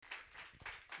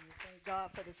God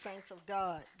for the saints of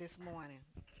God this morning.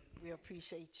 We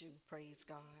appreciate you. Praise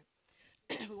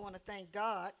God. We want to thank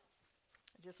God.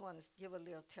 I just want to give a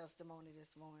little testimony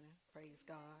this morning. Praise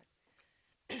God.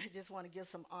 I just want to give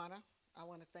some honor. I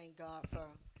want to thank God for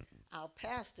our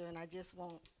pastor, and I just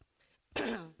want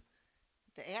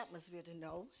the atmosphere to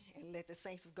know and let the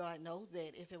saints of God know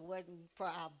that if it wasn't for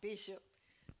our bishop,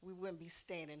 we wouldn't be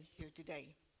standing here today.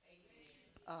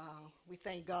 We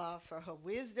thank God for her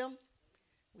wisdom.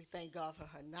 We thank God for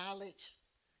her knowledge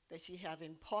that she have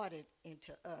imparted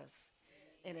into us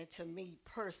and into me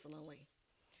personally.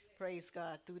 Praise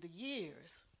God through the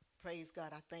years. Praise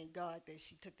God. I thank God that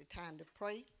she took the time to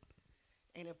pray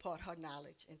and impart her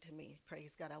knowledge into me.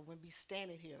 Praise God. I wouldn't be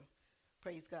standing here.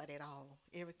 Praise God at all.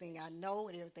 Everything I know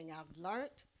and everything I've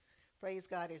learned, praise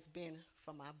God, has been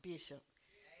from our bishop.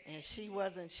 And she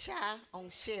wasn't shy on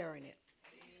sharing it.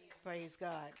 Praise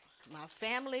God. My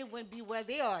family wouldn't be where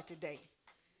they are today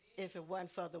if it wasn't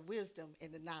for the wisdom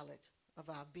and the knowledge of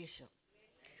our bishop.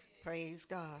 Praise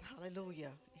God.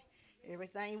 Hallelujah.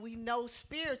 Everything we know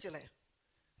spiritually,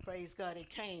 praise God, it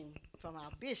came from our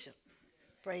bishop.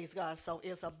 Praise God. So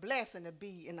it's a blessing to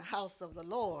be in the house of the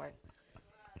Lord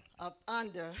up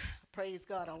under, praise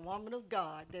God, a woman of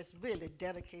God that's really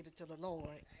dedicated to the Lord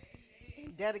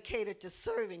and dedicated to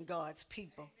serving God's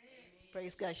people.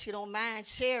 Praise God. She don't mind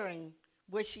sharing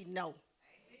what she know.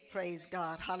 Praise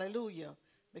God. Hallelujah.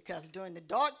 Because during the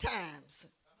dark times,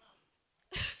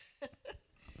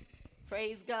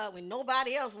 praise God, when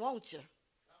nobody else wants you,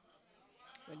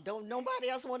 when don't nobody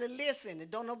else want to listen, and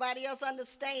don't nobody else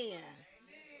understand,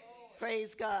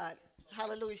 praise God,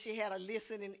 hallelujah, she had a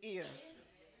listening ear.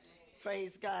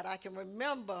 Praise God. I can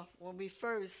remember when we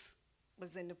first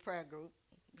was in the prayer group,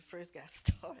 we first got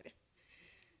started.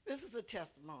 This is a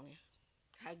testimony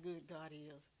how good God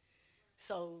is.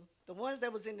 So the ones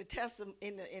that was in the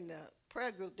in the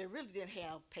prayer group, they really didn't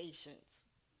have patience.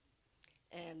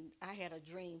 And I had a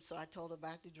dream, so I told her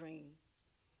about the dream.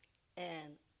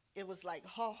 And it was like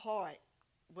her heart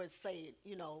was saying,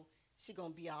 she gonna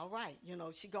be all right.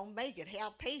 She gonna make it.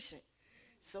 Have patience.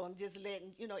 So I'm just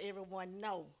letting, everyone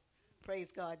know,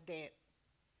 praise God, that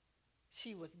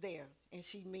she was there. And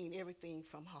she mean everything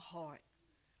from her heart.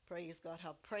 Praise God,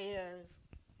 her prayers.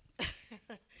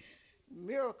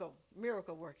 Miracle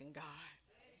working God.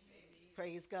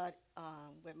 Praise God.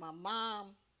 With my mom,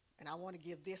 and I want to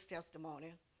give this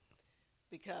testimony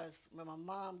because when my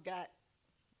mom got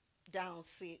down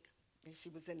sick and she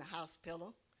was in the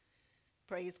hospital,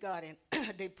 praise God,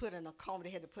 and they put in a coma. They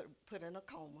had to put in a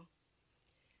coma,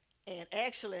 and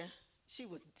actually she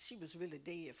was really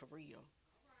dead for real.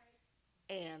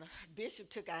 And Bishop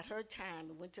took out her time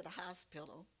and went to the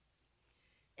hospital,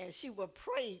 and she would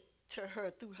pray to her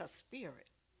through her spirit,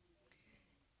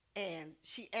 and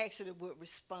she actually would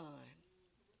respond.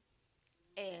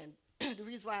 And the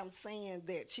reason why I'm saying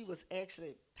that she was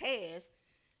actually passed,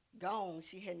 gone,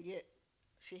 she had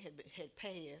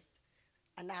passed,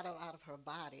 not out of her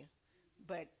body,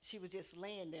 but she was just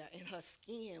laying there, and her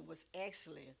skin was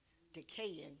actually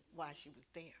decaying while she was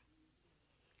there.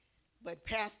 But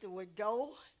Pastor would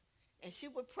go, and she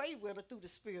would pray with her through the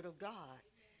Spirit of God,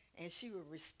 and she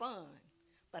would respond.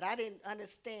 But I didn't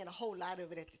understand a whole lot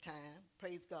of it at the time.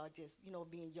 Praise God, just,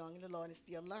 being young in the Lord and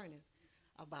still learning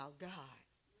about God.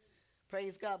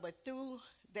 Praise God. But through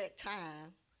that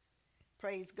time,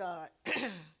 praise God,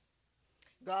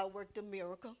 God worked a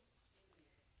miracle,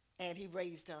 and he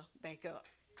raised her back up.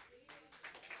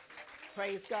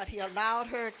 Praise God. He allowed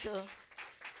her to,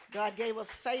 God gave us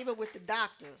favor with the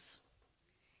doctors,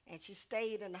 and she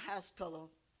stayed in the hospital,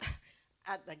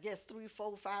 I guess 3,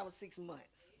 4, 5, or 6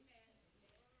 months.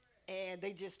 And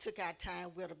they just took our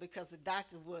time with her because the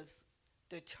doctor was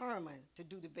determined to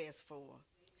do the best for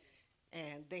her.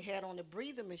 And they had on the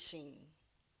breathing machine,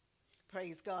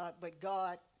 praise God, but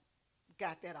God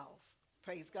got that off,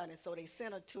 praise God. And so they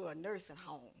sent her to a nursing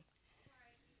home.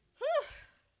 Whew.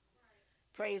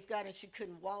 Praise God, and she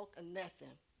couldn't walk or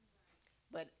nothing.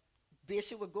 But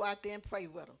Bishop would go out there and pray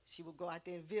with her. She would go out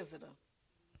there and visit her.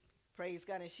 Praise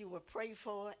God, and she would pray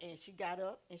for her, and she got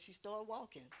up and she started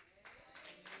walking.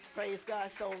 Praise God.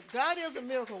 So God is a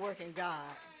miracle working God.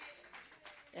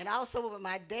 And also with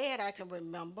my dad, I can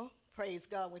remember, praise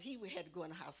God, when he had to go in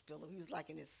the hospital. He was like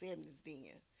in his 70s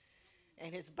then.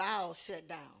 And his bowels shut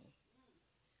down.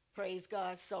 Praise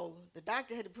God. So the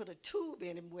doctor had to put a tube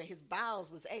in him where his bowels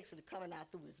was actually coming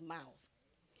out through his mouth.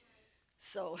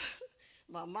 So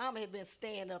my mama had been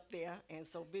staying up there, and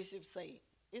so Bishop said,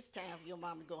 it's time for your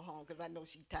mama to go home because I know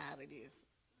she's tired of this.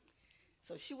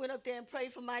 So she went up there and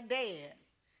prayed for my dad.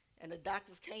 And the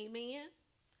doctors came in,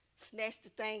 snatched the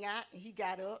thing out, and he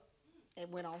got up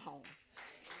and went on home.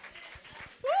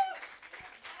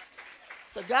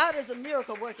 So God is a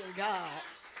miracle working God.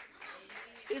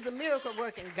 He's a miracle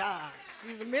working God.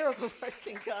 He's a miracle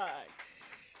working God.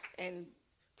 And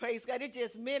praise God, it's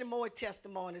just many more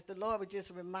testimonies. The Lord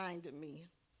just reminded me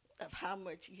of how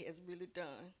much he has really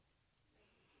done.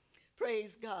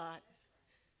 Praise God.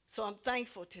 So I'm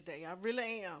thankful today. I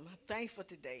really am. I'm thankful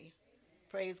today.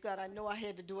 Praise God. I know I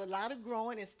had to do a lot of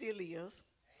growing and still is.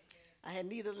 I had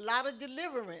needed a lot of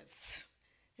deliverance.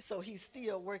 So he's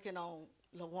still working on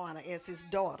LaWanna as his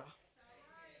daughter.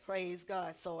 Praise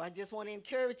God. So I just want to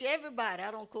encourage everybody.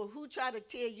 I don't care who try to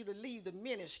tell you to leave the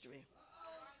ministry.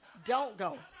 Don't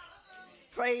go.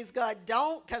 Praise God.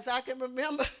 Don't, because I can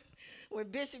remember when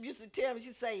Bishop used to tell me,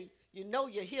 she'd say, you know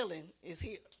your healing is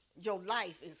here. Your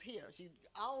life is here. She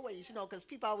always, because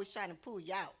people always trying to pull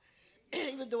you out.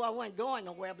 Even though I wasn't going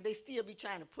nowhere, but they still be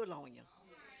trying to pull on you.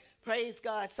 Praise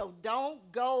God. So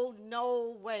don't go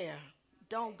nowhere.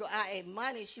 Don't go. I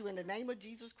admonish you in the name of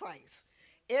Jesus Christ.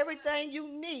 Everything you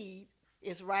need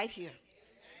is right here.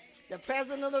 The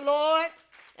presence of the Lord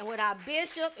and with our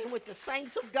bishop and with the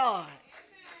saints of God.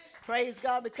 Praise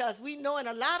God, because we know in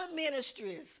a lot of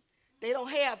ministries, they don't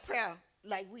have prayer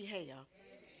like we have.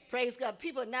 Praise God.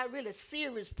 People are not really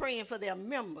serious praying for their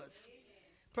members.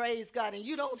 Praise God. And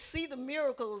you don't see the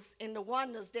miracles and the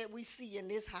wonders that we see in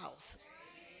this house.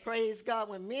 Praise God.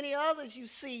 When many others you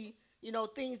see,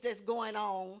 things that's going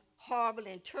on, horrible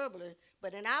and turbulent.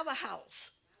 But in our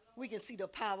house, we can see the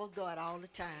power of God all the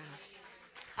time.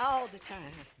 All the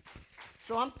time.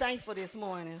 So I'm thankful this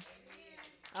morning.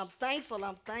 I'm thankful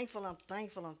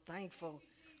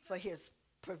for his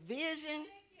provision,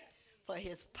 for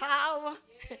his power,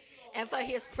 and for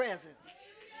his presence.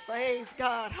 Praise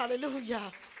God.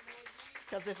 Hallelujah.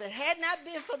 Because if it had not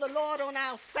been for the Lord on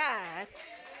our side,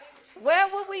 where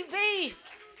would we be?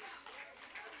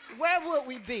 Where would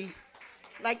we be?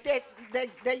 Like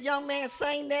that young man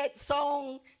sang that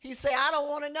song. He said, I don't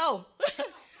want to know.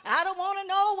 I don't want to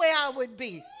know where I would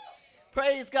be.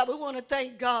 Praise God. We want to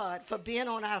thank God for being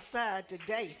on our side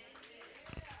today.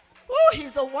 Woo,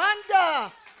 he's a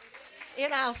wonder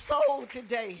in our soul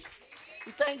today.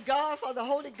 We thank God for the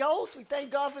Holy Ghost. We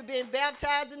thank God for being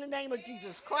baptized in the name of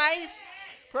Jesus Christ.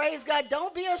 Praise God.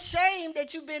 Don't be ashamed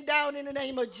that you've been down in the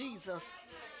name of Jesus.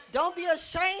 Don't be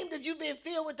ashamed if you've been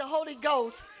filled with the Holy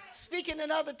Ghost, speaking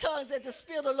in other tongues that the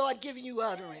Spirit of the Lord giving you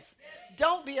utterance.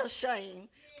 Don't be ashamed.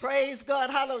 Praise God.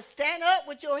 Hallelujah. Stand up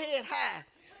with your head high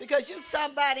because you're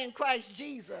somebody in Christ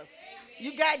Jesus.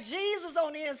 You got Jesus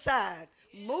on the inside,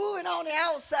 moving on the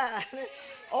outside.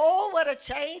 Oh, what a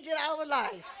change in our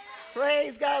life.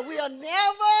 Praise God. We'll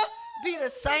never be the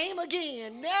same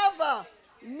again.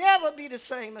 Never be the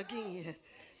same again.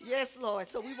 Yes, Lord.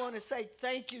 So we want to say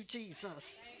thank you,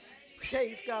 Jesus.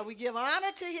 Praise God. We give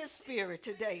honor to his spirit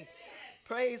today.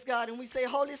 Praise God. And we say,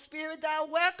 Holy Spirit, thou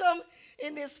welcome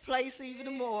in this place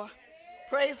even more.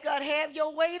 Praise God. Have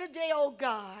your way today, oh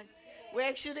God. We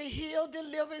ask you to heal,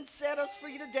 deliver, and set us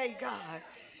free today, God.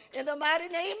 In the mighty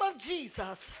name of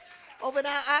Jesus, open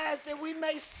our eyes that we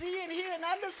may see and hear and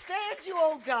understand you,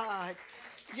 oh God.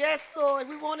 Yes, Lord,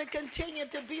 we want to continue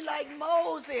to be like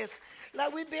Moses.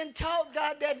 Like we've been taught,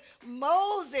 God, that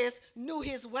Moses knew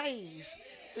his ways.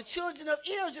 The children of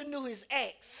Israel knew his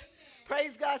acts.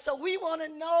 Praise God. So we want to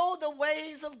know the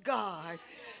ways of God.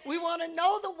 We want to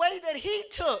know the way that he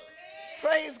took.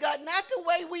 Praise God. Not the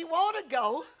way we want to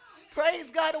go.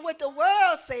 Praise God, what the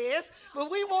world says. But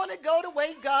we want to go the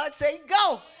way God say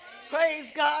go.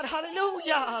 Praise God.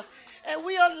 Hallelujah. And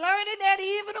we are learning that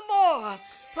even more.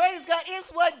 Praise God. It's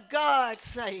what God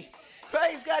say.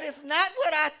 Praise God. It's not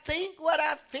what I think, what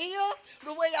I feel,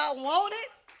 the way I want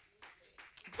it.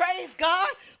 Praise God.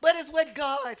 But it's what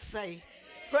God say.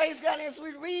 Praise God. As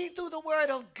we read through the word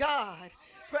of God,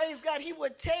 praise God, he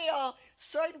would tell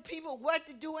certain people what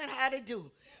to do and how to do.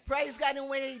 Praise God. And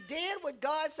when they did what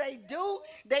God say do,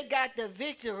 they got the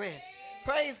victory.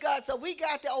 Praise God. So we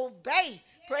got to obey.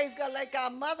 Praise God. Like our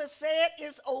mother said,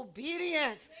 it's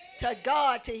obedience to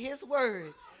God, to his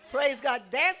word. Praise God.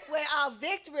 That's where our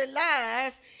victory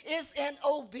lies, is in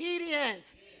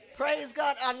obedience. Praise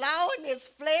God. Allowing this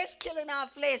flesh, killing our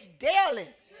flesh daily.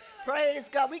 Praise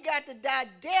God. We got to die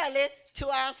daily to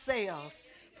ourselves.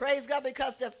 Praise God.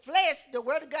 Because the flesh, the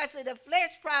word of God said the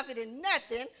flesh profited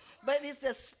nothing, but it's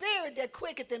the spirit that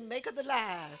quicketh and maketh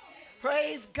alive.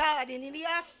 Praise God. And in the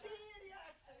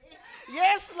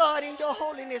yes, Lord, in your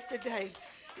holiness today.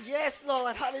 Yes,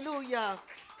 Lord. Hallelujah.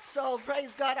 So,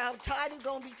 praise God. Our title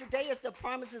going to be today is the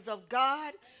promises of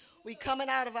God. We coming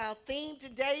out of our theme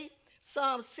today,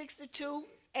 Psalm 62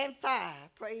 and 5.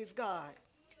 Praise God.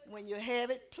 When you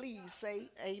have it, please say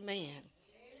amen.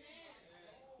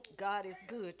 God is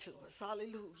good to us.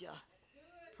 Hallelujah.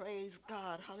 Praise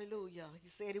God. Hallelujah. He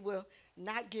said he will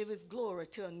not give his glory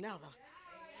to another.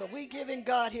 So we giving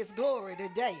God his glory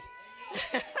today.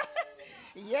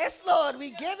 Yes, Lord, we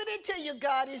giving it to you,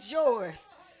 God. It's yours.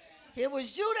 It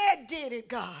was you that did it,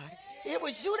 God. It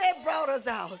was you that brought us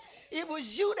out. It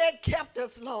was you that kept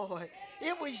us, Lord.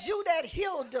 It was you that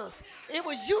healed us. It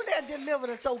was you that delivered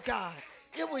us, oh God.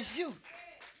 It was you.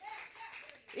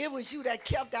 It was you that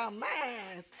kept our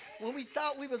minds when we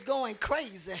thought we was going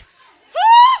crazy.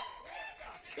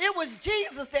 It was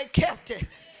Jesus that kept it.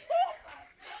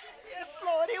 Yes,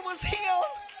 Lord, it was him.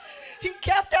 He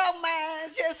kept our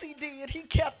minds. Yes, he did. He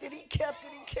kept it. He kept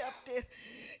it. He kept it.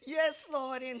 Yes,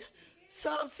 Lord. And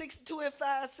Psalm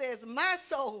 62:5 says, my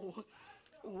soul,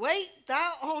 wait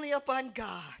thou only upon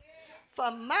God, for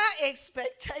my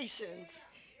expectations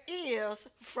is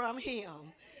from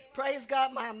him. Praise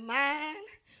God, my mind,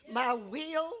 my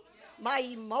will, my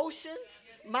emotions,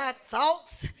 my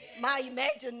thoughts, my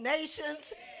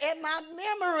imaginations, and my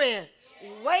memory.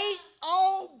 Wait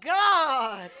on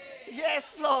God.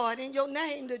 Yes, Lord, in your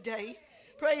name today.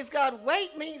 Praise God.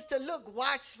 Wait means to look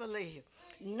watchfully,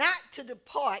 not to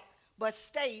depart, but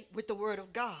stay with the word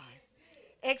of God.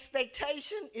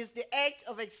 Expectation is the act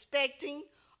of expecting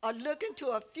or looking to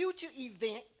a future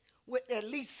event with at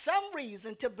least some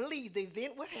reason to believe the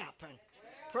event would happen.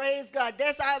 Praise God.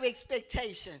 That's our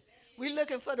expectation. We're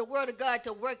looking for the word of God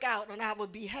to work out on our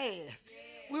behalf.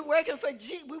 We're waiting for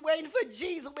Jesus. We're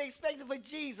expecting for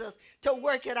Jesus to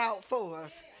work it out for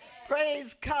us.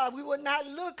 Praise God. We will not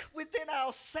look within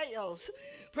ourselves.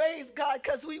 Praise God,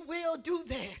 because we will do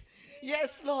that.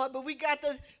 Yes, Lord, but we got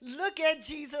to look at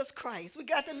Jesus Christ. We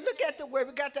got to look at the word.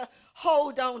 We got to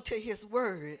hold on to his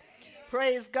word.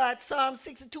 Praise God. Psalm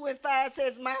 62:5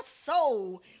 says, my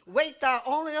soul, wait thou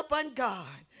only upon God,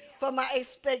 for my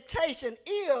expectation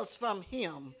is from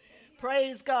him.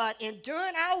 Praise God. And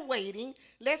during our waiting,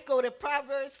 let's go to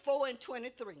Proverbs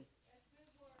 4:23.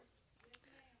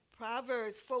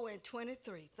 Proverbs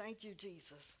 4:23. Thank you,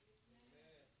 Jesus.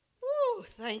 Woo,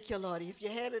 thank you, Lord. If you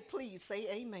have it, please say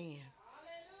amen.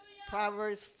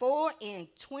 Proverbs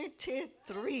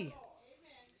 4:23.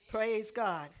 Praise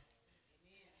God.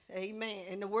 Amen.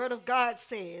 And the word of God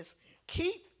says,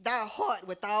 keep thy heart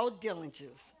with all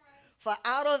diligence, for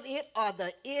out of it are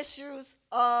the issues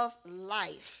of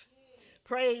life.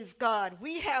 Praise God.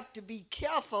 We have to be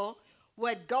careful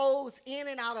what goes in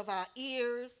and out of our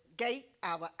ears gate,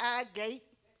 our eye gate,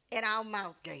 and our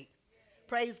mouth gate.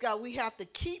 Praise God. We have to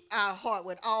keep our heart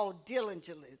with all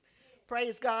diligence.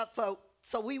 Praise God.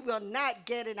 So we will not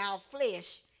get in our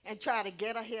flesh and try to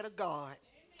get ahead of God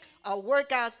or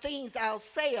work out things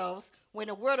ourselves when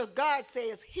the word of God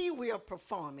says he will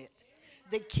perform it.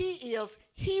 The key is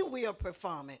he will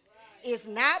perform it. It's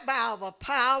not by our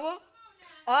power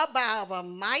or by our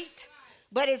might,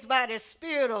 but it's by the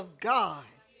Spirit of God.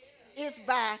 It's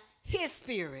by his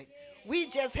Spirit. We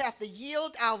just have to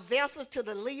yield our vessels to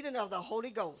the leading of the Holy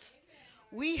Ghost.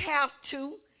 We have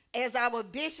to, as our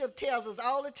bishop tells us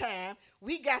all the time,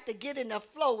 we got to get in the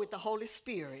flow with the Holy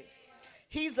Spirit.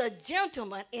 He's a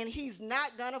gentleman and he's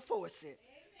not going to force it.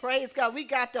 Praise God. We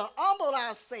got to humble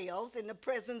ourselves in the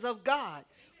presence of God.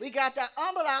 We got to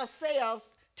humble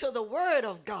ourselves to the word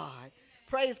of God.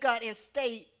 Praise God, and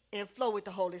stay and flow with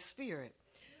the Holy Spirit.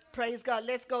 Praise God.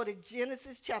 Let's go to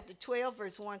Genesis chapter 12,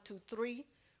 verse 1-3.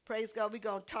 Praise God. We're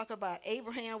going to talk about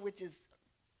Abraham, which is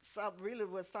really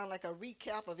would sound like a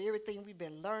recap of everything we've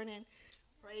been learning.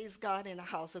 Praise God in the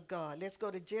house of God. Let's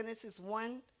go to Genesis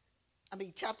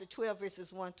chapter 12,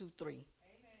 verses 1-3. Amen.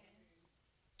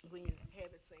 When you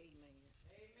have it, say amen.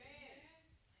 Amen.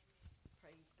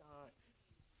 Praise God.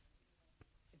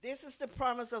 This is the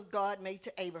promise of God made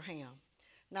to Abraham.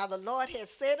 Now the Lord has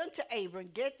said unto Abram,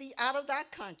 get thee out of thy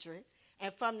country,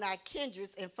 and from thy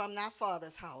kindreds, and from thy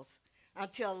father's house,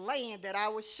 unto a land that I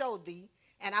will show thee,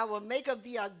 and I will make of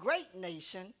thee a great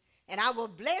nation, and I will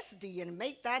bless thee, and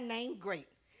make thy name great.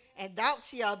 And thou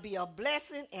shalt be a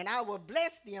blessing, and I will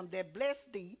bless them that bless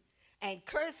thee, and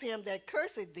curse him that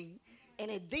curseth thee,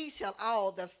 and in thee shall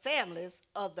all the families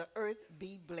of the earth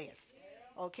be blessed.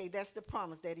 Okay, that's the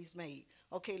promise that he's made.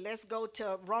 Okay, let's go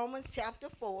to Romans chapter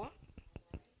 4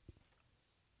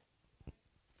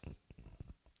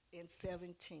 and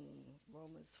 17.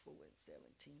 Romans 4 and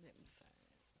 17. Let me find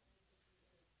it.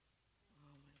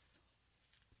 Romans.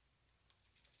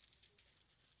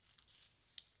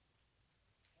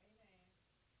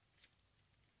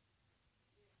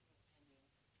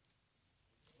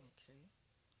 Okay.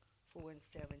 4 and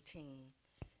 17.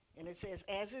 And it says,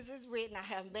 as it is written, I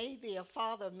have made thee a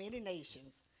father of many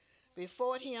nations,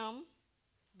 before whom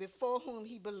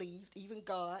he believed, even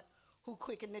God, who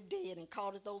quickened the dead and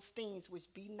calleth those things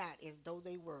which be not as though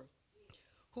they were,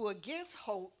 who against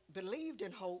hope believed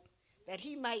in hope that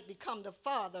he might become the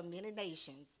father of many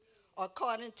nations,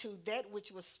 according to that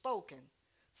which was spoken,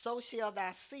 so shall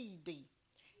thy seed be.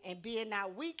 And being now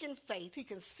weak in faith, he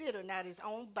considered not his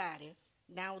own body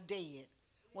now dead,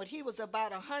 when he was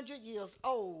about 100 years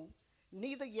old,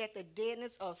 neither yet the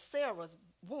deadness of Sarah's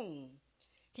womb.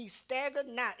 He staggered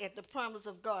not at the promise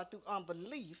of God through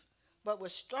unbelief, but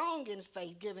was strong in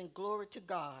faith, giving glory to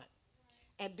God.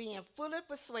 And being fully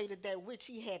persuaded that which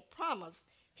he had promised,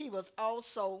 he was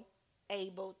also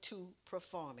able to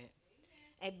perform it.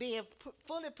 And being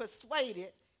fully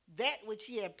persuaded that which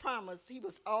he had promised, he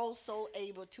was also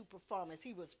able to perform it.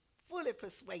 He was fully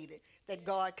persuaded that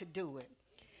God could do it.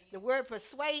 The word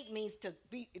persuade means to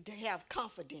have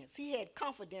confidence. He had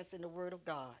confidence in the word of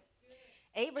God.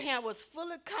 Abraham was full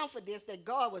of confidence that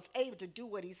God was able to do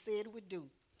what he said he would do.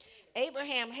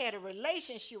 Abraham had a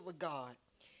relationship with God.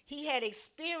 He had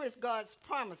experienced God's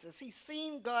promises. He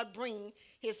seen God bring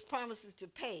his promises to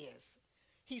pass.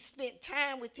 He spent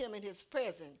time with him in his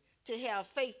presence to have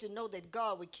faith to know that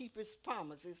God would keep his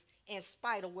promises in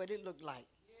spite of what it looked like.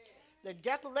 The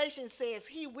declaration says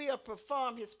he will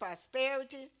perform his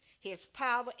prosperity, his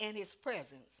power, and his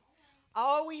presence.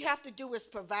 All we have to do is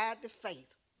provide the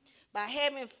faith. By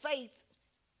having faith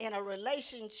in a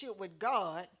relationship with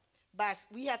God,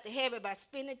 we have to have it by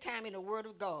spending time in the Word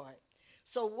of God.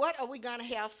 So what are we going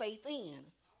to have faith in?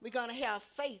 We're going to have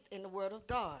faith in the Word of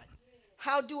God.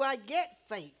 How do I get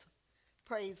faith?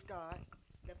 Praise God.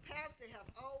 The pastor have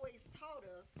always taught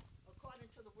us, according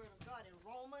to the Word of God, in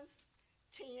Romans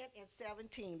 10 and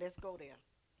 17. Let's go there,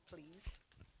 please.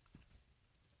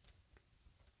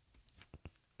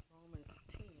 Romans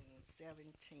 10 and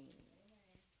 17.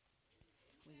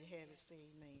 When you have it, say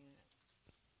amen.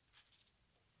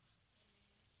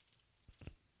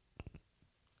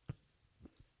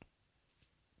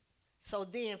 So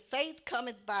then faith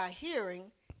cometh by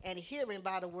hearing, and hearing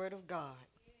by the word of God.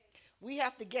 We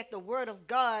have to get the word of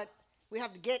God. We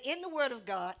have to get in the word of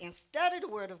God and study the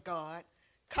word of God.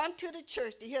 Come to the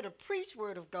church to hear the preached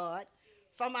word of God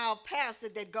from our pastor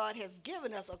that God has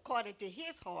given us according to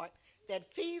his heart,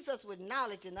 that feeds us with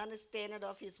knowledge and understanding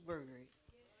of his word.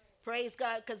 Praise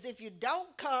God, because if you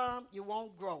don't come, you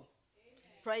won't grow.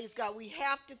 Praise God, we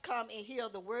have to come and hear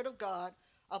the word of God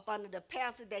up under the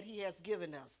pastor that he has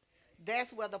given us.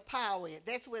 That's where the power is.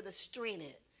 That's where the strength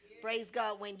is. Praise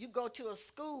God, when you go to a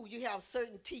school, you have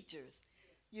certain teachers.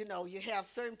 You know, you have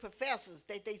certain professors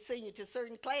that they send you to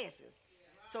certain classes.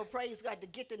 So praise God, to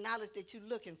get the knowledge that you're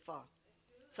looking for.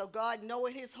 So God know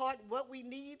in his heart what we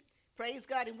need. Praise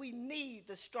God, and we need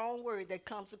the strong word that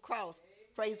comes across.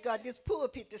 Praise God, this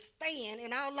pulpit to stand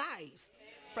in our lives.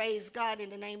 Praise God, in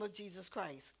the name of Jesus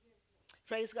Christ.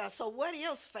 Praise God. So what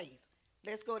is faith?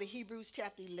 Let's go to Hebrews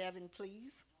chapter 11,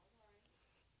 please.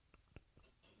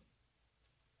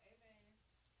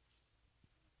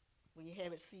 When you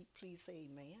have it, please say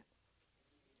amen.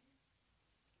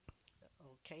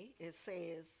 Okay, it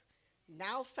says,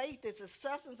 now faith is the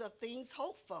substance of things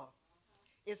hoped for.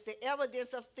 It's the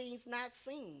evidence of things not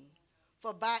seen.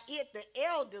 For by it the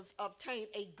elders obtained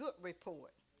a good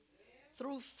report.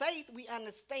 Through faith we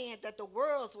understand that the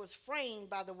world was framed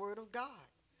by the word of God,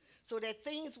 so that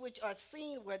things which are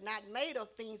seen were not made of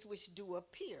things which do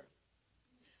appear.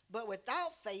 But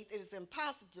without faith it is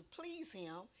impossible to please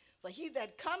him, for he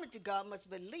that cometh to God must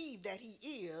believe that he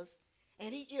is,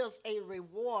 and he is a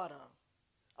rewarder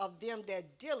of them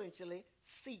that diligently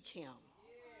seek him.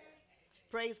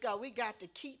 Praise God. We got to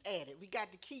keep at it. We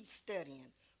got to keep studying.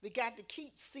 We got to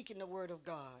keep seeking the word of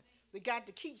God. We got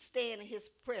to keep staying in his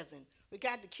presence. We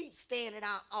got to keep staying at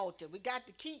our altar. We got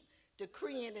to keep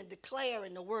decreeing and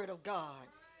declaring the word of God.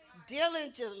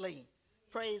 Diligently.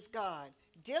 Praise God.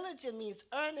 Diligent means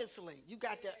earnestly. You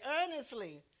got to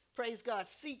earnestly, praise God,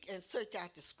 seek and search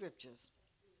out the scriptures.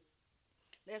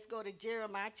 Let's go to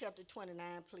Jeremiah chapter 29,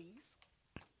 please.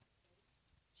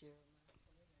 Jeremiah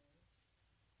 29.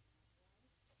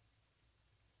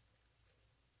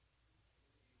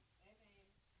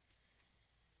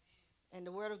 And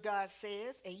the word of God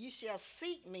says, and you shall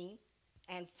seek me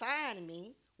and find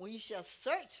me when you shall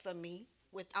search for me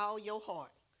with all your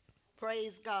heart.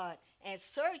 Praise God. And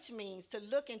search means to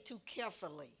look into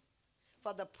carefully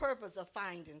for the purpose of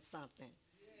finding something.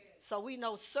 So we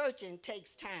know searching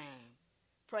takes time.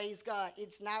 Praise God.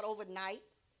 It's not overnight.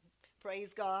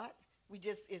 Praise God.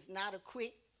 It's not a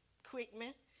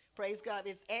quickment. Praise God.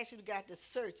 It's actually got to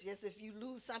search. Just if you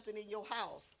lose something in your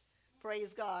house,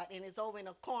 praise God, and it's over in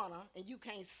a corner and you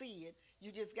can't see it,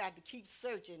 you just got to keep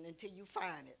searching until you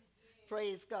find it.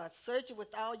 Praise God. Search it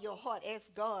with all your heart.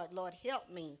 Ask God, Lord,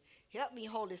 help me. Help me,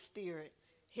 Holy Spirit.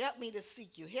 Help me to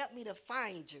seek you. Help me to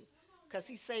find you. Because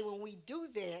he say when we do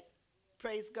that,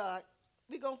 praise God,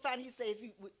 we're going to find, he said,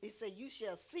 you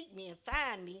shall seek me and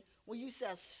find me when you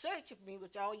shall search me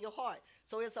with all your heart.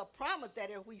 So it's a promise that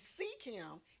if we seek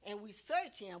him and we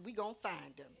search him, we're going to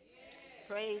find him. Yeah.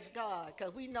 Praise God.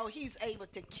 Because we know he's able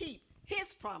to keep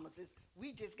his promises.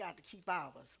 We just got to keep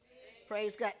ours. Yeah.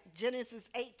 Praise God. Genesis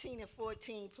 18 and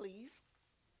 14, please.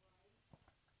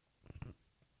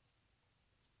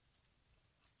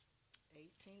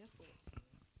 18 and 14.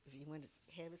 If you want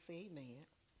to have it, say amen.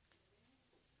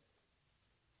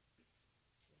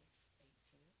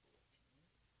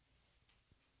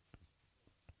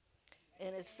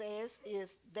 And it says,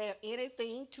 is there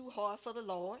anything too hard for the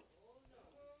Lord?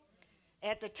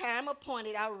 At the time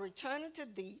appointed, I will return unto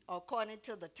thee according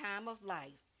to the time of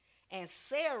life. And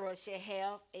Sarah shall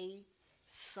have a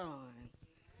son.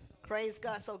 Praise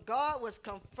God. So God was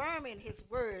confirming his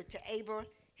word to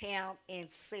Abraham and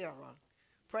Sarah.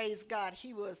 Praise God.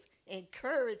 He was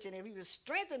encouraging him. He was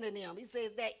strengthening them. He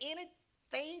says, that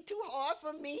anything too hard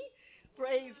for me?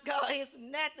 Praise God. It's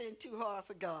nothing too hard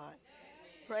for God.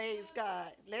 Praise God.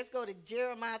 Let's go to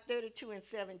Jeremiah 32 and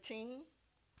 17.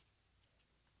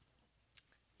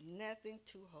 Nothing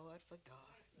too hard for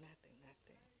God. Nothing,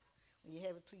 nothing. When you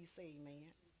have it, please say amen.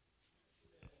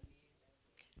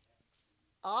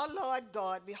 Our Lord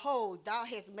God, behold, thou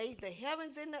hast made the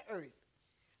heavens and the earth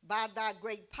by thy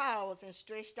great powers and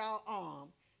stretched out arm.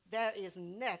 There is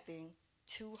nothing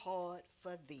too hard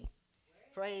for thee.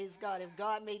 Praise God. If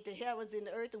God made the heavens and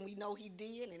the earth, and we know he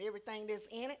did, and everything that's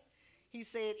in it, he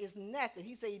said it's nothing.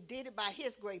 He said he did it by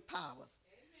his great powers.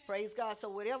 Amen. Praise God. So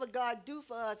whatever God do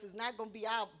for us is not going to be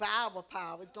by our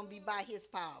power. It's going to be by his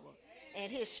power. Amen.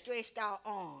 And his stretched out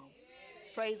arm.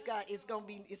 Amen. Praise God.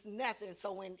 It's nothing.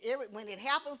 So when it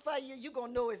happened for you, you're going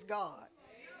to know it's God.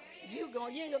 Amen. You ain't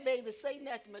going to be able to say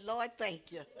nothing, but Lord,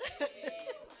 thank you.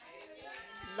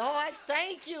 Lord,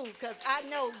 thank you, because I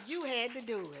know you had to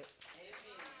do it. Amen.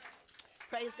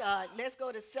 Praise God. Let's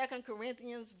go to 2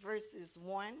 Corinthians verses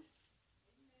 1.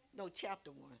 No,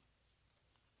 chapter 1.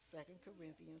 2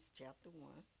 Corinthians chapter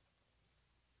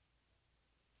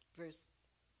 1.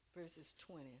 Verses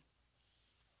 20.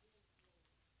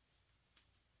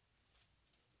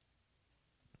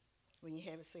 When you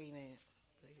have it, say amen,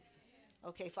 please.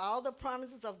 Okay, for all the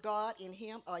promises of God in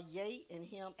him are yea, in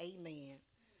him amen,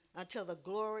 until the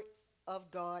glory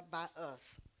of God by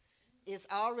us. It's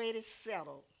already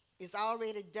settled. It's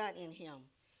already done in him.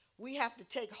 We have to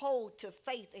take hold to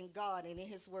faith in God and in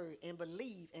his word and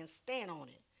believe and stand on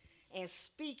it and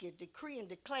speak it, decree and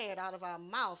declare it out of our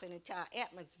mouth and into our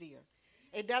atmosphere.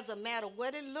 It doesn't matter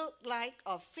what it look like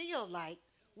or feel like.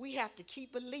 We have to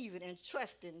keep believing and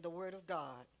trusting the word of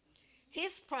God.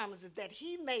 His promises that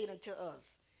he made unto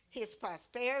us, his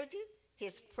prosperity,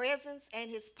 his presence, and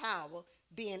his power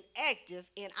being active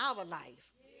in our life.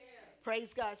 Yeah.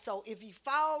 Praise God. So if you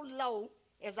fall low,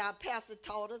 as our pastor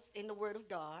taught us in the word of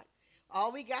God,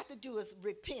 all we got to do is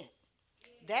repent.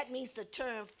 That means to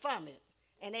turn from it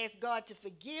and ask God to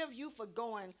forgive you for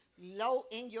going low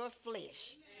in your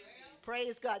flesh.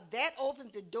 Praise God. That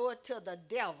opens the door to the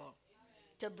devil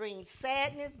to bring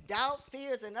sadness, doubt,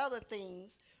 fears, and other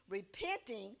things.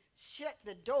 Repenting shut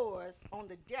the doors on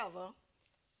the devil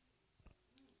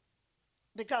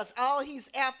because all he's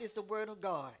after is the word of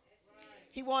God.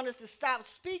 He wants us to stop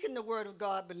speaking the word of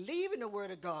God, believing the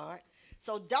word of God.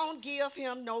 So don't give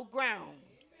him no ground.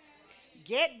 Amen.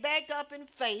 Get back up in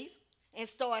faith and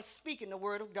start speaking the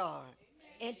word of God.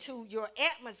 Amen. Into your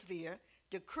atmosphere,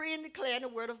 decree and declare the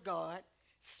word of God,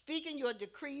 speaking your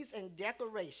decrees and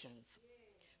declarations. Yeah.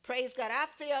 Praise God. I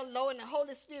fell low and the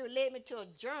Holy Spirit led me to a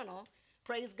journal,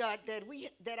 praise God, that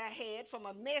I had from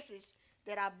a message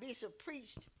that our bishop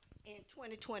preached in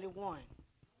 2021.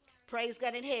 Praise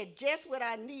God, and had just what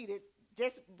I needed,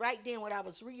 just right then when I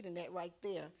was reading that right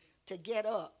there, to get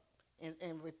up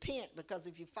and repent, because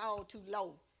if you fall too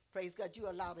low, praise God, you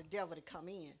allow the devil to come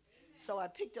in. Amen. So I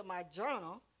picked up my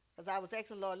journal, because I was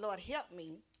asking Lord, help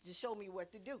me to show me what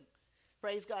to do.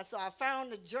 Praise God. So I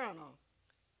found the journal,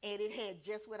 and it had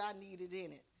just what I needed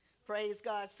in it. Praise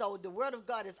God. So the word of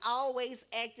God is always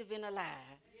active and alive.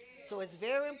 Yeah. So it's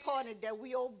very important that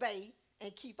we obey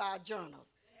and keep our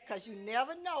journals. Because you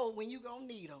never know when you're going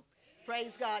to need them.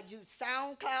 Praise God.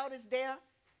 SoundCloud is there.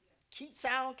 Keep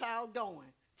SoundCloud going.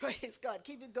 Praise God.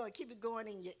 Keep it going. Keep it going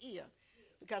in your ear.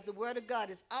 Because the word of God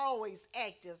is always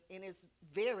active and it's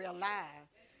very alive.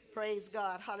 Praise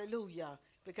God. Hallelujah.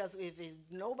 Because if there's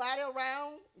nobody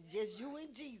around, just you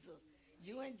and Jesus.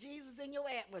 You and Jesus in your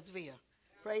atmosphere.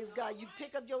 Praise God. You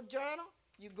pick up your journal.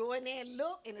 You go in there and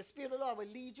look, and the Spirit of the Lord will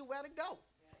lead you where to go.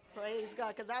 Praise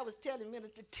God. Because I was telling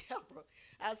Minister Deborah,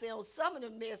 I said on some of the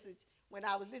message, when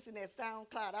I was listening at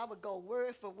SoundCloud, I would go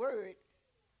word for word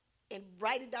and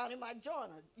write it down in my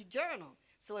journal.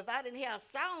 So if I didn't have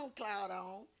SoundCloud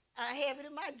on, I have it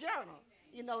in my journal.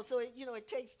 So it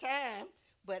takes time,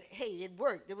 but hey, it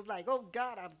worked. It was like, oh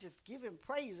God, I'm just giving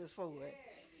praises for it.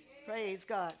 Praise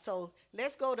God. So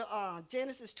let's go to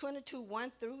Genesis 22,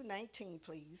 1 through 19,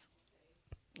 please.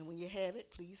 And when you have it,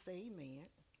 please say amen.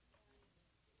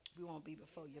 We won't be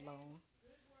before you long.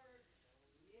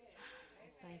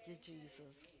 Thank you,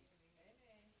 Jesus.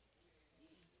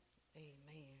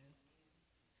 Amen.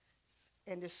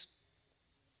 And this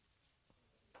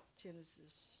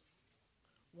Genesis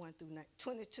 1 through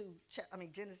 22,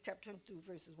 Genesis chapter 22,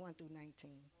 verses 1 through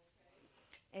 19.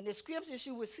 In the scriptures,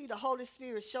 you will see the Holy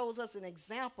Spirit shows us an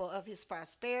example of his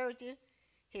prosperity,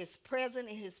 his presence,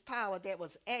 and his power that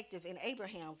was active in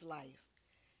Abraham's life.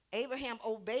 Abraham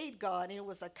obeyed God, and it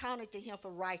was accounted to him for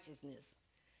righteousness.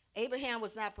 Abraham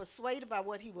was not persuaded by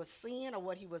what he was seeing or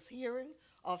what he was hearing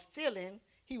or feeling.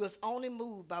 He was only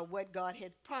moved by what God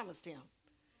had promised him.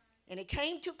 And it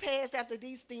came to pass after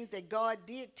these things that God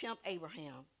did tempt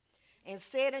Abraham and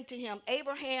said unto him,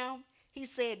 Abraham, he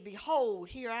said, behold,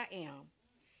 here I am.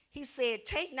 He said,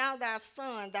 take now thy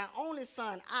son, thy only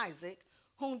son Isaac,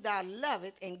 whom thou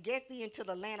lovest, and get thee into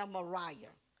the land of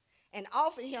Moriah, and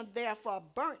offer him there for a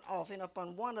burnt offering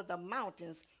upon one of the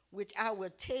mountains which I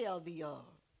will tell thee of.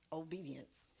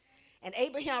 Obedience. And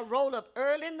Abraham rose up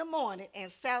early in the morning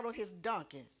and saddled his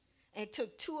donkey, and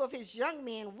took two of his young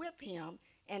men with him,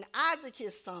 and Isaac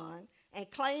his son,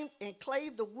 and clave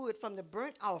the wood from the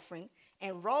burnt offering,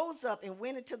 and rose up and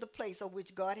went into the place of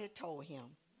which God had told him.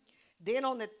 Then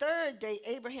on the third day,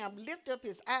 Abraham lifted up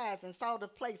his eyes and saw the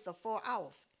place afar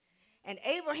off. And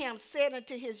Abraham said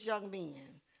unto his young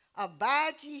men,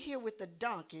 abide ye here with the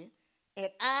donkey, and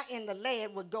I and the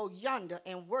lad will go yonder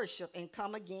and worship and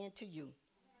come again to you.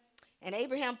 And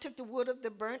Abraham took the wood of the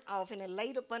burnt offering and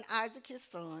laid upon Isaac his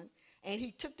son, and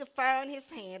he took the fire in his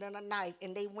hand and a knife,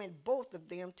 and they went both of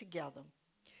them together.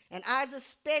 And Isaac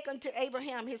spake unto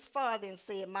Abraham his father and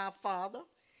said, my father.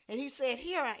 And he said,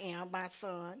 here I am, my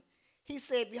son. He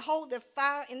said, behold the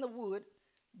fire in the wood,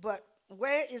 but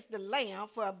where is the lamb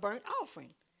for a burnt offering?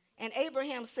 And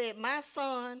Abraham said, my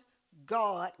son,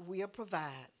 God will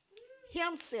provide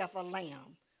himself a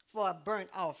lamb for a burnt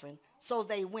offering. So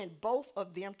they went both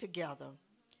of them together.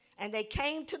 And they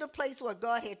came to the place where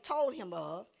God had told him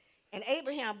of, and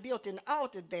Abraham built an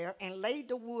altar there and laid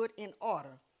the wood in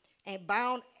order, and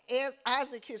bound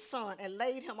Isaac his son and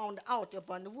laid him on the altar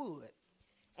upon the wood.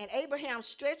 And Abraham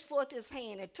stretched forth his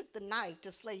hand and took the knife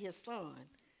to slay his son.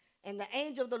 And the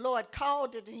angel of the Lord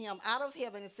called unto him out of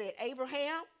heaven and said,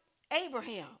 Abraham,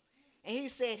 Abraham. And he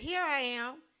said, here I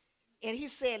am. And he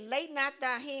said, lay not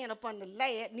thy hand upon the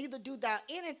lad, neither do thou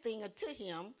anything unto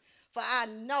him, for I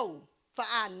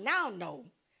now know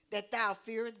that thou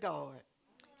fearest God,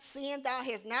 seeing thou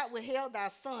hast not withheld thy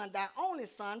son, thy only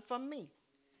son, from me.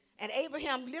 And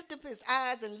Abraham lifted up his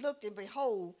eyes and looked, and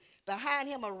behold, behind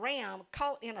him a ram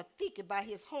caught in a thicket by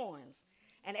his horns.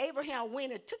 And Abraham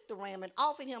went and took the ram and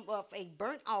offered him up a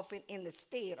burnt offering in the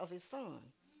stead of his son.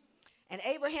 And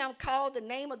Abraham called the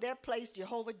name of that place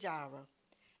Jehovah Jireh.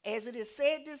 As it is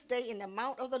said this day, in the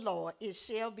mount of the Lord it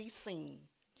shall be seen.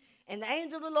 And the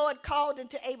angel of the Lord called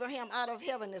unto Abraham out of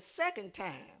heaven the second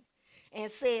time,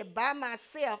 and said, by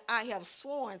myself I have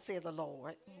sworn, said the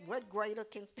Lord. What greater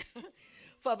can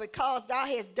for because thou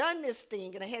hast done this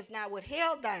thing, and hast not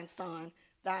withheld thine son,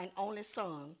 thine only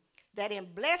son, that in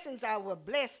blessings I will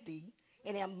bless thee,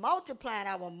 and in multiplying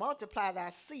I will multiply thy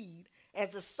seed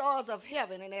as the stars of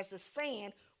heaven, and as the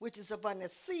sand which is upon the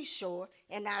seashore,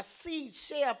 and thy seed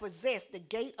shall possess the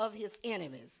gate of his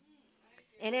enemies.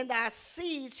 And in thy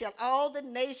seed shall all the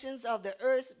nations of the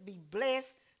earth be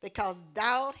blessed, because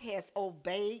thou hast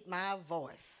obeyed my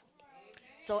voice.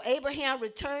 So Abraham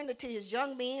returned unto his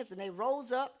young men, and they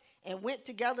rose up and went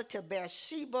together to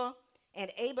Beersheba, and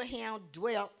Abraham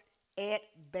dwelt at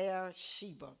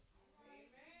Beersheba.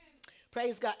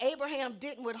 Praise God. Abraham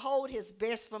didn't withhold his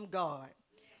best from God.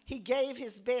 He gave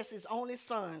his best, his only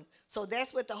son. So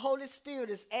that's what the Holy Spirit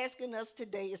is asking us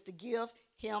today, is to give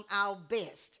him our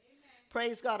best. Amen.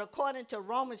 Praise God. According to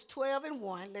Romans 12 and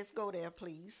 1, let's go there,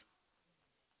 please.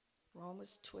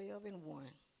 Romans 12 and 1.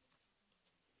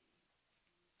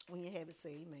 When you have it,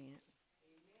 say amen. Amen.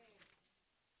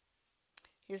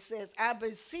 It says, I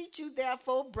beseech you,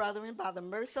 therefore, brethren, by the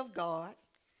mercy of God,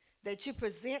 that you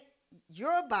present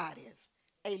your bodies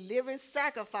a living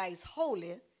sacrifice,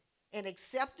 holy and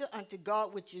accepted unto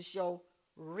God, which is your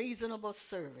reasonable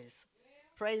service. Yeah.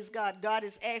 Praise God. God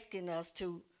is asking us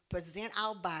to present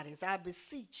our bodies. I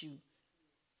beseech you.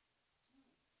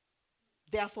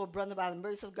 Therefore, brother, by the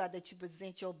mercy of God, that you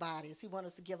present your bodies. He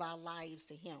wants us to give our lives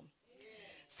to him.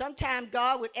 Sometimes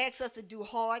God would ask us to do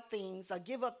hard things or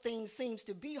give up things seems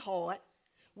to be hard.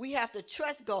 We have to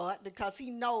trust God because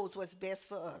he knows what's best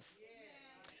for us.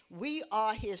 We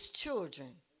are his children.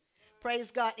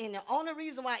 Praise God. And the only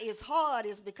reason why it's hard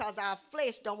is because our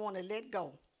flesh don't want to let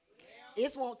go.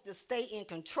 It wants to stay in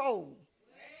control.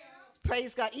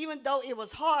 Praise God. Even though it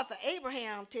was hard for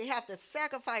Abraham to have to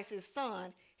sacrifice his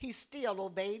son, he still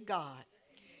obeyed God.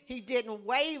 He didn't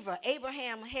waver.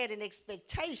 Abraham had an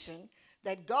expectation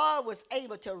that God was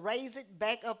able to raise it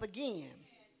back up again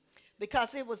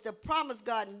because it was the promise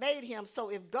God made him. So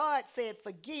if God said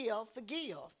forgive,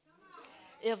 forgive.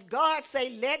 If God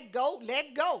say let go,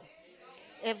 let go.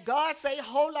 If God say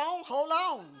hold on, hold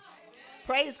on.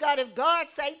 Praise God. If God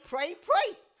say pray,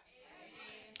 pray.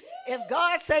 If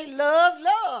God say love,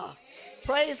 love.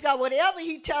 Praise God. Whatever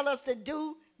he tell us to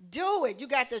do, do it. You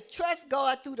got to trust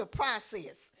God through the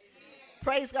process.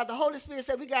 Praise God. The Holy Spirit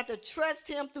said we got to trust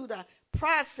him through the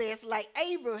process like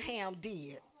Abraham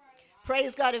did.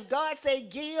 Praise God. If God say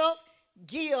give,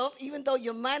 give, even though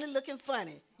your money looking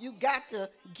funny. You got to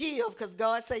give because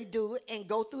God say do it and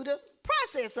go through the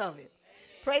process of it.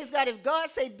 Praise God. If God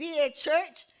say be at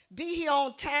church, be here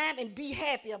on time and be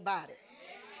happy about it.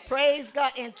 Praise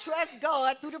God. And trust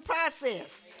God through the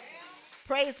process.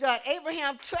 Praise God.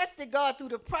 Abraham trusted God through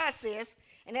the process.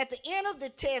 And at the end of the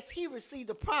test, he received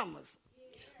the promise.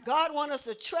 God wants us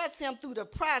to trust him through the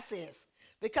process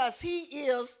because he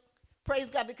is,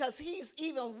 praise God, because he's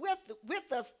even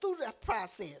with us through the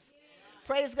process.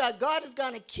 Praise God. God is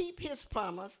going to keep his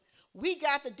promise. We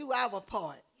got to do our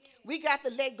part. We got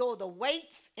to let go of the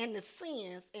weights and the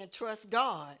sins and trust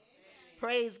God.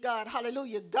 Praise God.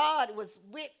 Hallelujah. God was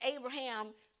with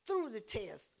Abraham through the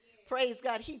test. Praise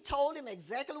God. He told him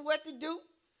exactly what to do.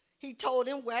 He told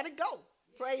him where to go.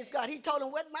 Praise God. He told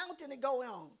him what mountain to go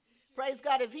on. Praise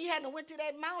God. If he hadn't went to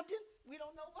that mountain, we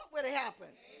don't know what would have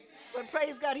happened. But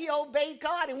praise God, he obeyed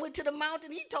God and went to the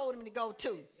mountain he told him to go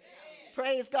to.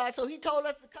 Praise God. So he told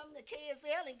us to come to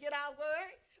KSL and get our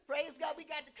word. Praise God. We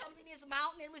got to come to this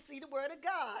mountain and receive the word of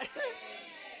God.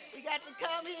 We got to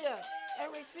come here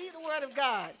and receive the word of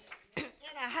God in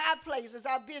a high place, as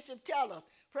our bishop tells us.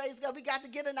 Praise God. We got to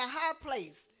get in a high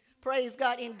place. Praise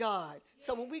God in God.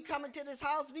 So when we come into this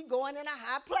house, we going in a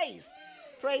high place.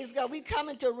 Praise God. We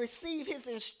coming to receive his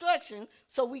instruction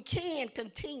so we can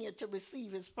continue to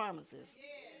receive his promises.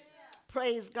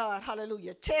 Praise God.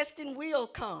 Hallelujah. Testing will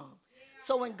come.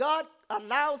 So when God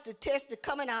allows the test to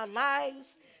come in our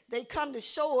lives, they come to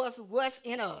show us what's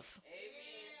in us.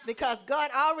 Because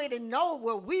God already know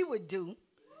what we would do.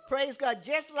 Praise God.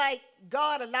 Just like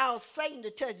God allowed Satan to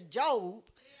touch Job,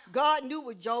 God knew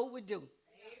what Job would do.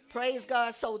 Praise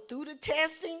God. So through the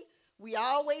testing, we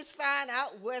always find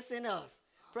out what's in us.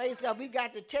 Praise God. We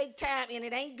got to take time, and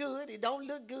it ain't good. It don't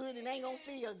look good. It ain't going to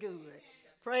feel good.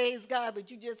 Praise God. But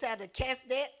you just have to cast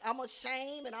that,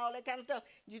 shame and all that kind of stuff.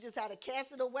 You just have to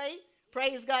cast it away.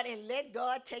 Praise God. And let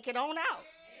God take it on out.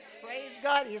 Praise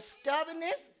God. His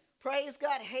stubbornness. Praise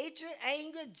God. Hatred,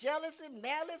 anger, jealousy,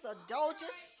 malice, adultery,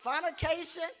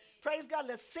 fornication. Praise God.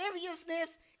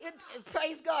 Lasciviousness.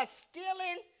 Praise God.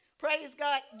 Stealing. Praise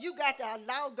God. You got to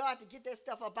allow God to get that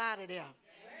stuff up out of there.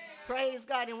 Praise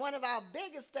God. And one of our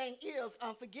biggest things is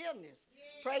unforgiveness.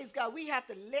 Praise God. We have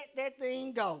to let that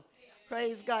thing go.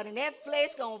 Praise God. And that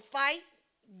flesh going to fight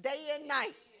day and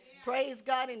night. Praise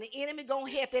God. And the enemy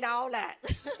going to help it all out.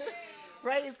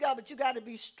 Praise God. But you got to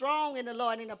be strong in the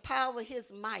Lord and the power of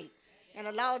his might. And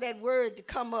allow that word to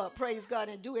come up. Praise God.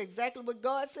 And do exactly what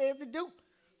God says to do.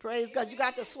 Praise God. You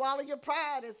got to swallow your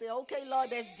pride and say, okay, Lord,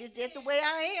 that's just the way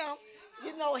I am.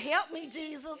 You know, help me,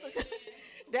 Jesus.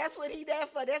 That's what he there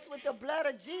for. That's what the blood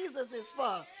of Jesus is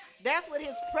for. That's what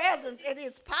his presence and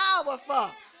his power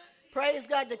for. Praise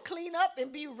God, to clean up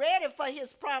and be ready for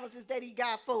his promises that he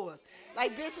got for us.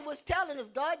 Like Bishop was telling us,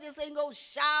 God just ain't going to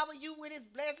shower you with his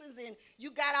blessings and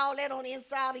you got all that on the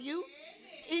inside of you.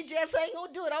 He just ain't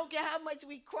going to do it. I don't care how much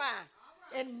we cry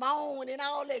and moan and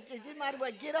all that. You might as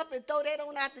well get up and throw that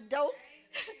on out the door.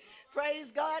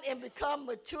 Praise God, and become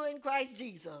mature in Christ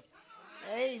Jesus.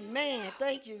 Amen.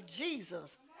 Thank you,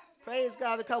 Jesus. Praise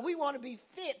God, because we want to be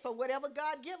fit for whatever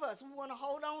God give us. We want to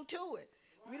hold on to it.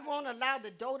 We don't want to allow the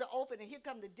door to open and here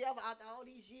come the devil after all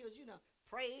these years,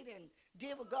 prayed and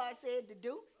did what God said to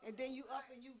do, and then you up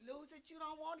and you lose it. You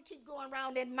don't want to keep going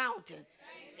around that mountain.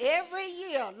 Every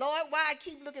year, Lord, why I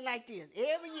keep looking like this?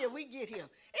 Every year we get here.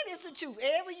 And it's the truth.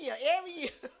 Every year. Every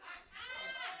year,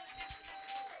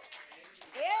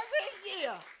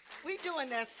 We doing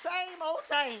that same old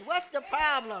thing. What's the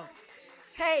problem?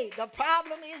 Hey, the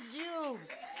problem is you.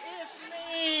 It's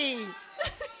me.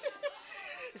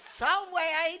 Some way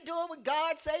I ain't doing what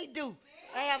God say do.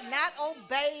 I have not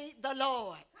obeyed the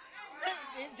Lord.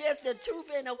 It's just the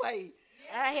truth in a way.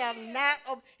 I have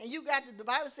not, and you got the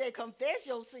Bible said confess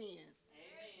your sins.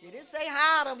 He didn't say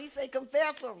hide them, he said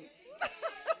confess them.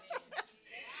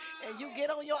 And you get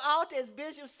on your altar, as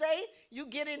Bishop say, you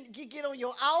get on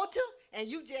your altar, and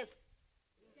you just,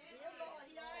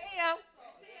 Lord,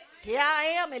 here I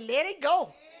am, and let it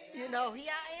go. You know,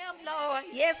 here I am, Lord.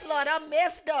 Yes, Lord, I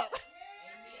messed up.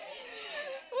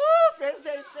 Woo,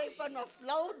 they say from the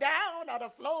flow down or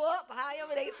the flow up,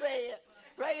 however they say it.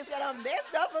 Praise God, I'm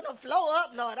messed up from the flow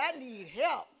up, Lord. I need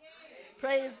help.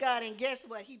 Praise God, and guess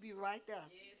what? He be right there.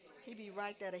 He be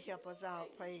right there to help us out.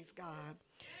 Praise God.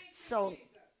 So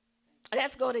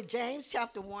let's go to James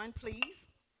chapter 1, please,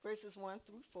 verses 1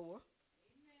 through 4.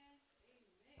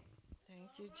 Thank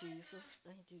you, Jesus.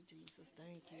 Thank you, Jesus.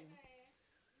 Thank you.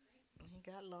 He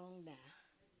got long now.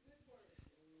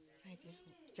 Thank you.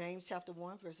 James chapter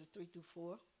 1, verses 3 through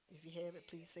 4. If you have it,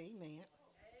 please say amen.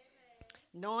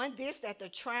 Knowing this, that the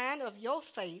trying of your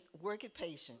faith worketh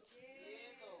patience.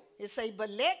 It say, but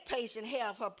let patience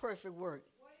have her perfect work.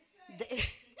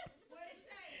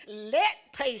 Let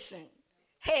patience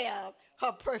have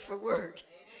her perfect work.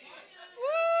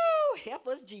 Woo, help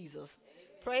us, Jesus.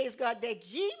 Praise God, that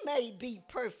ye may be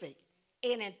perfect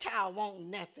and entire, want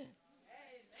nothing.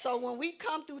 So when we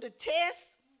come through the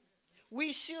test,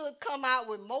 we should come out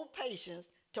with more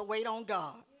patience to wait on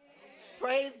God.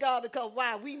 Praise God, because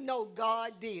why? We know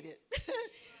God did it.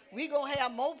 We're going to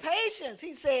have more patience.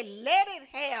 He said, let it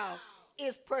have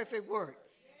its perfect work.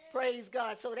 Praise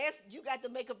God. So that's, you got to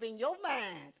make up in your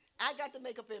mind. I got to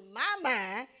make up in my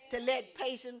mind to let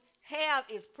patience have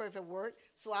its perfect work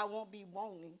so I won't be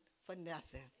wanting for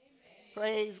nothing.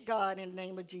 Praise God in the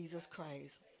name of Jesus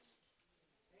Christ.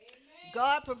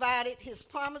 God provided his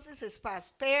promises, his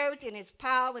prosperity, and his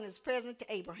power and his presence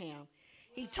to Abraham.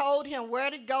 He told him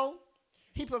where to go.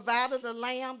 He provided a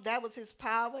lamb. That was his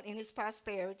power and his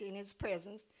prosperity and his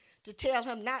presence to tell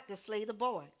him not to slay the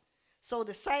boy. So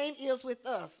the same is with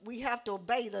us. We have to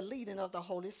obey the leading of the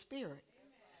Holy Spirit.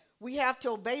 We have to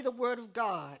obey the word of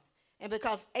God. And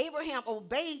because Abraham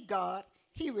obeyed God,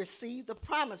 he received the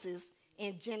promises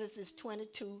in Genesis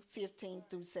 22, 15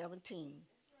 through 17.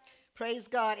 Praise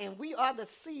God. And we are the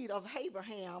seed of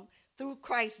Abraham through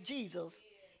Christ Jesus.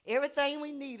 Everything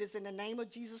we need is in the name of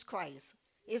Jesus Christ.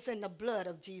 It's in the blood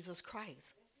of Jesus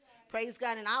Christ. Praise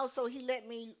God. And also he let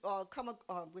me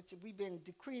which we've been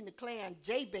decreeing, declaring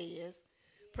Jabez.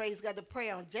 Praise God, to pray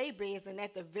on Jabez. And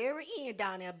at the very end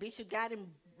down there, Bishop got him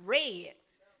read.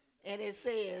 And it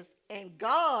says, and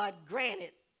God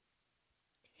granted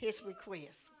his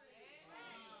request.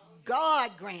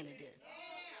 God granted it.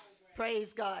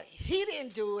 Praise God. He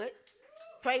didn't do it.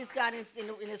 Praise God.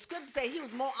 In the scripture say he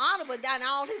was more honorable than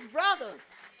all his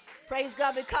brothers. Praise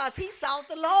God, because he sought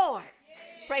the Lord.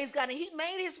 Praise God. And he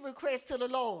made his request to the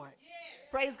Lord.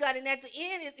 Praise God. And at the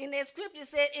end, in that scripture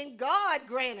said, and God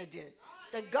granted it.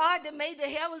 The God that made the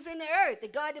heavens and the earth. The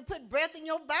God that put breath in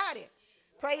your body.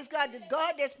 Praise God. The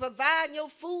God that's providing your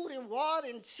food and water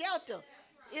and shelter.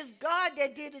 It's God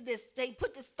that did this. They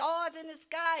put the stars in the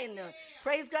sky and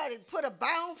praise God, and put a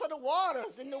bound for the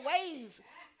waters and the waves.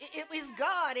 It is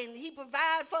God, and he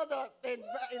provided for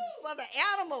the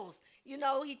animals. You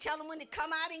know, he tell them when to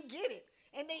come out and get it.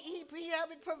 And he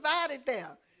have it provided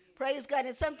there. Praise God.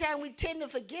 And sometimes we tend to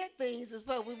forget things as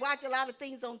well. We watch a lot of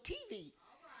things on TV.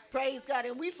 Praise God.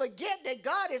 And we forget that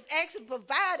God is actually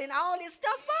providing all this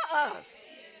stuff for us.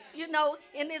 You know,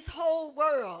 in this whole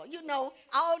world, you know,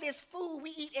 all this food we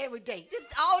eat every day. Just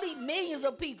all these millions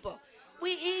of people.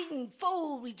 We eating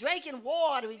food, we drinking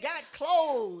water, we got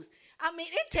clothes. I mean,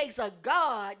 it takes a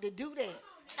God to do that.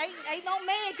 Ain't no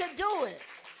man could do it.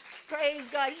 Praise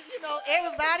God. You know,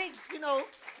 everybody, you know,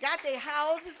 got their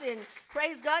houses, and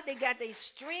praise God, they got their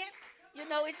strength. You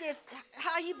know, it's just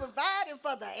how he providing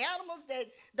for the animals that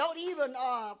don't even,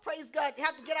 praise God,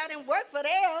 have to get out and work for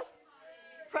theirs.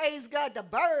 Praise God, the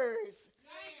birds.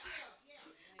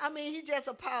 I mean, he's just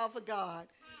a powerful God.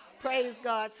 Praise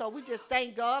God. So we just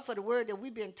thank God for the word that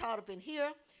we've been taught up in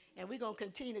here. And we're going to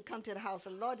continue to come to the house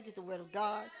of the Lord to get the word of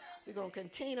God. We're going to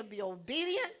continue to be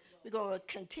obedient. We're going to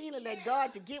continue to let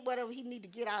God to get whatever he need to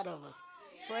get out of us.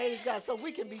 Praise God. So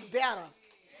we can be better.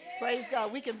 Praise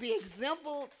God. We can be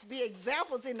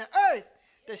examples in the earth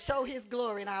to show his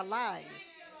glory in our lives.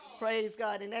 Praise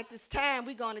God. And at this time,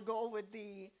 we're going to go over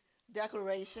the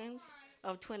declarations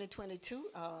of 2022.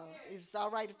 If it's all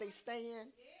right if they stand,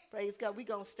 praise God, we're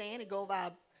going to stand and go over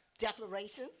our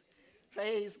declarations.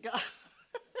 Praise God.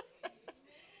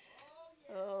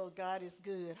 Oh, God is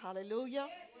good. Hallelujah.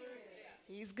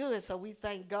 He's good. So we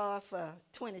thank God for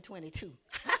 2022.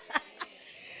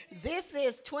 This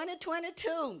is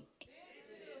 2022.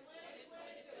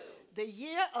 The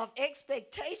year of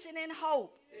expectation and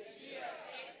hope.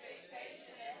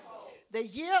 The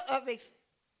year of wait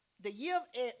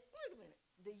a minute.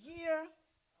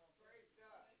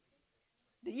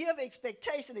 The year of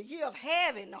expectation, the year of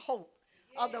having the hope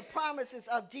of the promises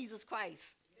of Jesus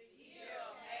Christ. The year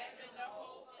of having the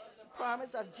hope of the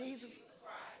promise of Jesus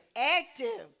Christ.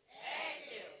 Active.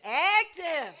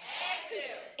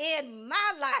 In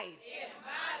my life.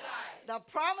 The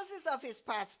promises of his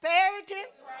prosperity.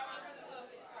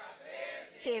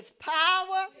 His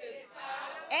power.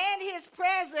 And his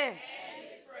presence.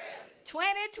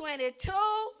 2022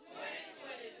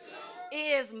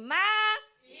 is my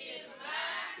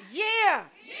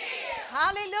year.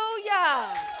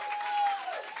 Hallelujah.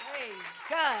 Praise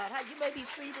God. You may be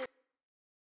seated.